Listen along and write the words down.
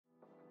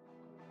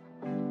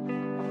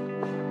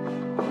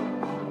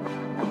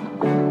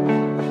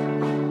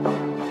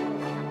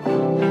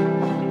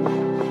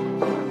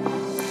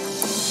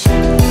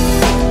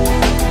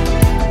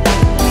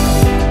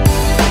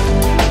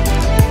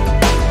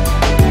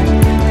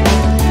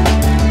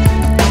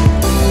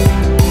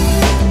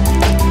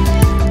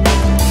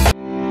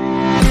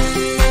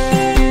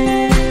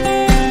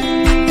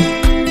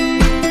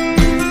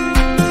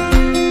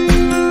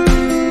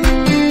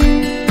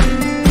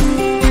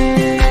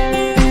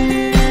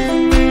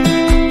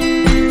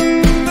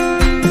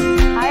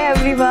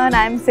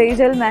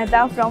Sejal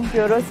Mehta from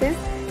Purosis,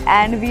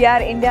 and we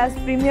are India's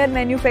premier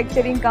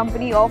manufacturing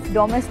company of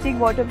domestic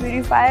water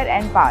purifier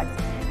and parts.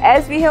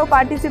 As we have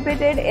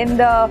participated in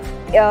the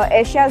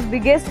Asia's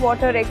biggest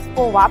water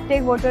expo,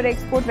 Waptag Water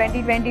Expo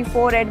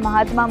 2024 at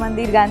Mahatma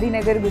Mandir,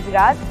 Gandhinagar,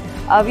 Gujarat,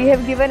 we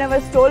have given our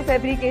stole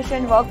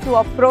fabrication work to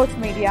Approach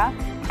Media.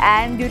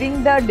 And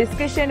during the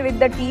discussion with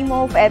the team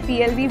of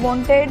APL, we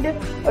wanted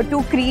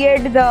to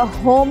create the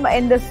home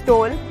in the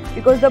stole,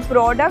 because the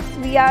products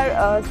we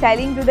are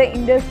selling to the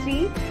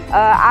industry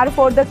are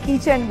for the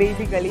kitchen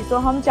basically. So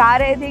हम चाह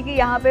रहे थे कि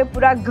यहाँ पे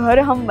पूरा घर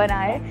हम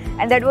बनाए,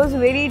 and that was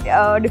very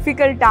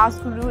difficult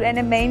task to do,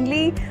 and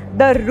mainly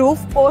the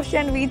roof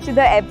portion which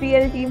the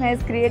APL team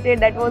has created,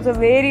 that was a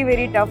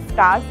very tough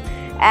task.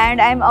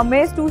 And I'm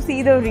amazed to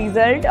see the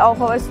result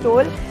of our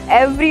stole.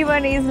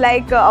 Everyone is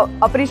like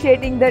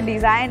appreciating the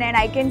design, and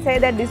I can say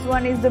that this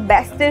one is the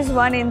bestest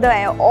one in the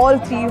all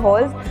 3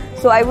 halls.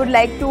 So I would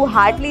like to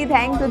heartily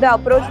thank to the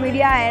Approach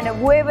Media, and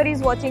whoever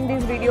is watching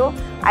this video,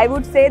 I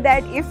would say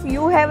that if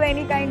you have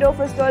any kind of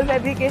a stole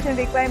fabrication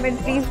requirement,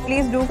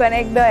 please do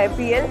connect the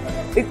APL,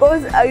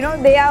 because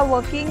they are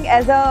working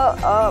as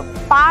a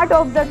part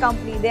of the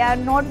company. They are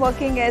not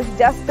working as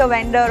just a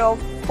vendor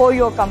for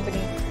your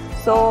company.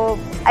 So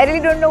I really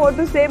don't know what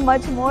to say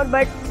much more,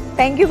 but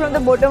thank you from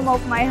the bottom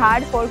of my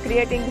heart for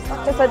creating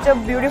such a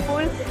beautiful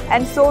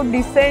and so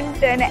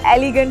decent and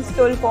elegant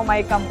stole for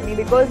my company,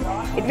 because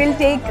it will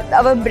take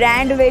our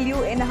brand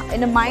value in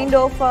the mind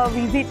of a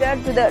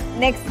visitor to the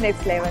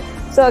next level.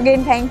 So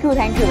again, thank you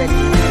very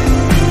much.